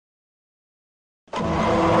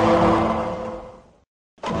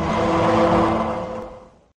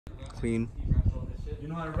clean. You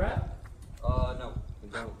know how to rap? No, I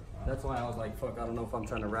don't. That's why I was like, fuck, I don't know if I'm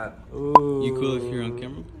trying to rap. Ooh. You cool if you're on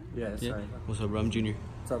camera? Yeah, sorry. What's up, bro? I'm Junior.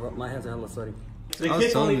 What's up, bro? My hands are hella sweaty. I The was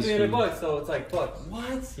kit's telling only this $300, so it's like, fuck.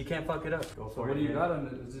 What? You can't fuck it up. Go So for what it. do you got on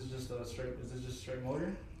it? Is this just a straight? Is this just straight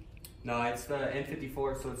motor? No, it's the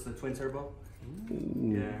N54, so it's the twin turbo.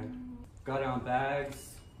 Ooh. Yeah. Got it on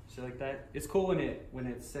bags, shit like that. It's cool when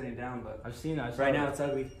it's sitting down, but I've seen it. right now it's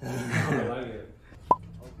ugly. I like it.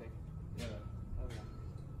 Okay. Yeah.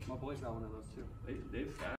 My boys got one of those too. They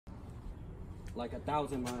fat. Like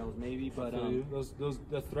 1,000 miles maybe, but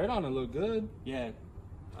the thread on it look good. yeah.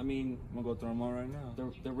 I mean, I'm gonna go throw them on right now.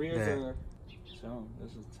 the rears are. So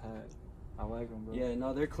this is tight. I like them, bro. Yeah,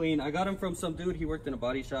 no, they're clean. I got them from some dude. He worked in a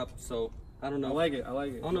body shop, so I don't know. I like it. I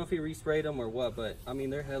like it. I don't know if he resprayed them or what, but I mean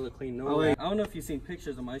they're hella clean. No, I don't know if you've seen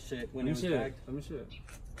pictures of my shit when it was bagged. Let me see it.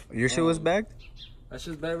 Your shit was bagged? That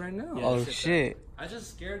shit's bad right now. Yeah, Oh shit. I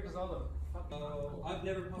just scared because all the fucking. I've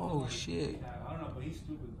never. Oh shit. I don't know, but he's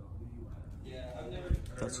stupid though. Yeah, I've never.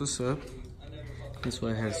 That's what's up. That's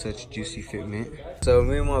why I have such juicy fitment. So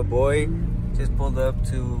me and my boy just pulled up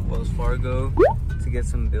to Wells Fargo to get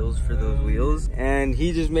some bills for those wheels, and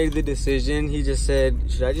he just made the decision. He just said,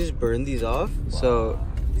 should I just burn these off? Wow. So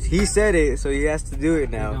he said it, so he has to do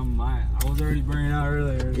it now. I was already burning out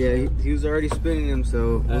earlier. Yeah, he was already spinning them,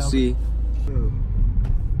 so we'll see.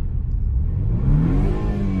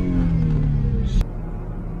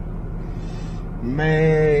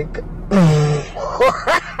 Make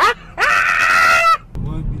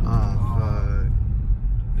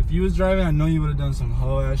If you was driving, I know you would have done some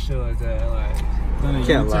whole ass shit like that. Like, done a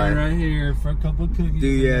U-turn right here for a couple of cookies.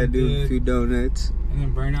 Do 2 donuts. And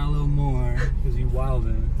then burn out a little more, because you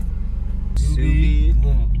wildin'. Subi.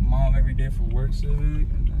 Little mom every day for work civic.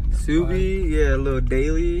 Subi, yeah, a little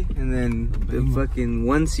daily. And then the fucking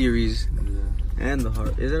 1 Series. Yeah. And the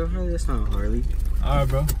Harley. Is that a Harley? That's not a Harley. Alright,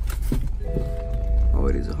 bro. Oh,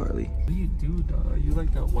 it is a Harley. What do you do, dog? You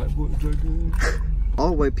like that white boy drug dealer?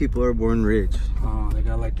 All white people are born rich. Oh, they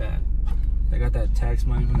got like that. They got that tax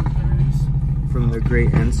money from their parents. From their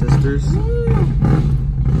great ancestors.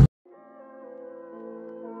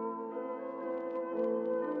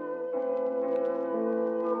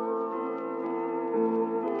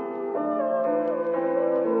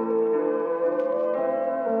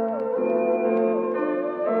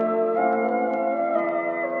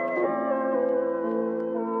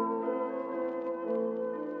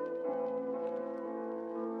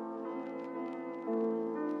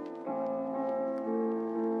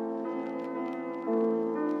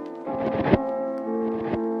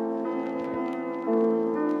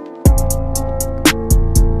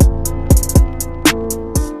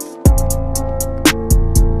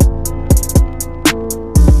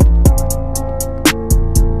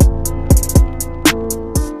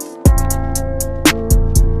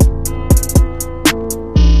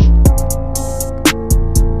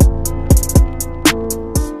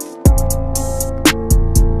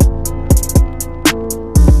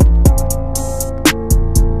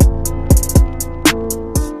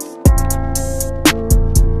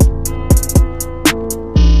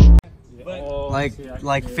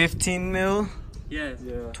 Like 15 mil? Yeah.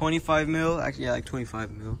 25 mil? Actually, yeah, like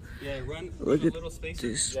 25 mil. Yeah, run Look at little space.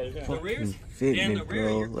 this The rears? fitment, the rear,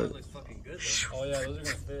 bro. your car Look. looks fucking good. Oh yeah, those are gonna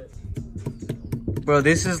fit. Bro,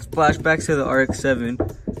 this is flashback to the RX-7.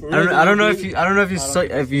 I don't know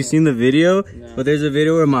if you've seen the video, but there's a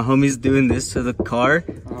video where my homie's doing this to the car.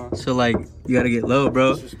 So like, you gotta get low,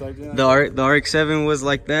 bro. The RX-7 was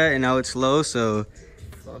like that, and now it's low. So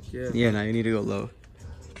fuck yeah. Yeah, now you need to go low.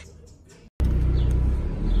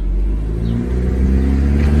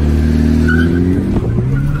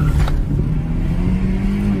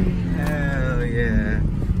 Hell yeah!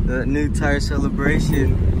 The new tire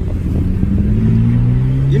celebration.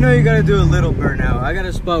 You know you gotta do a little burnout. I got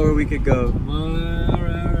a spot where we could go.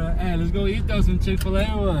 Alright. Hey, let's go eat though, some Chick-fil-A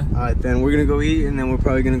or what? Alright then, we're gonna go eat and then we're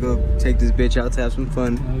probably gonna go take this bitch out to have some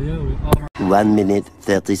fun. Oh yeah. 1 minute,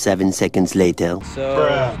 37 seconds later.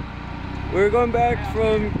 So, we're going back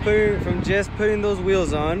from just putting those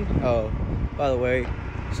wheels on. Oh, by the way,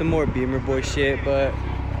 some more Beamer boy shit, but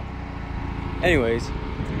anyways.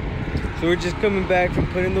 So we're just coming back from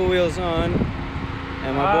putting the wheels on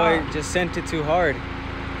and my boy just sent it too hard.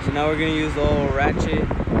 So now we're gonna use the old ratchet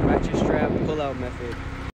strap pull-out method.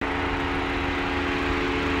 You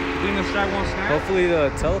think the strap won't snap? Hopefully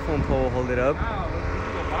the telephone pole will hold it up.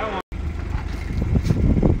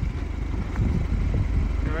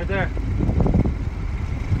 You're right there.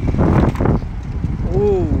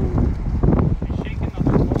 Ooh. He's shaking the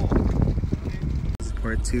whole pole. This is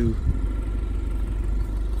part 2.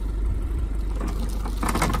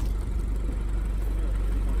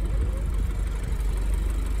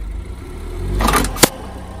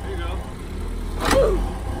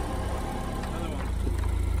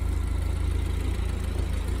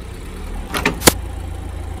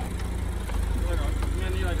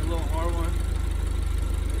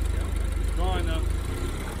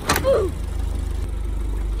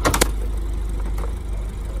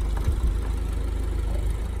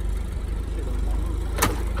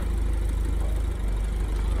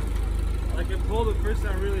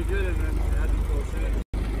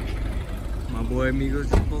 boy Amigos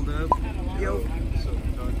just pulled up. Yo. There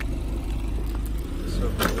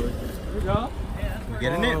we go. We're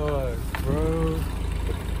getting it.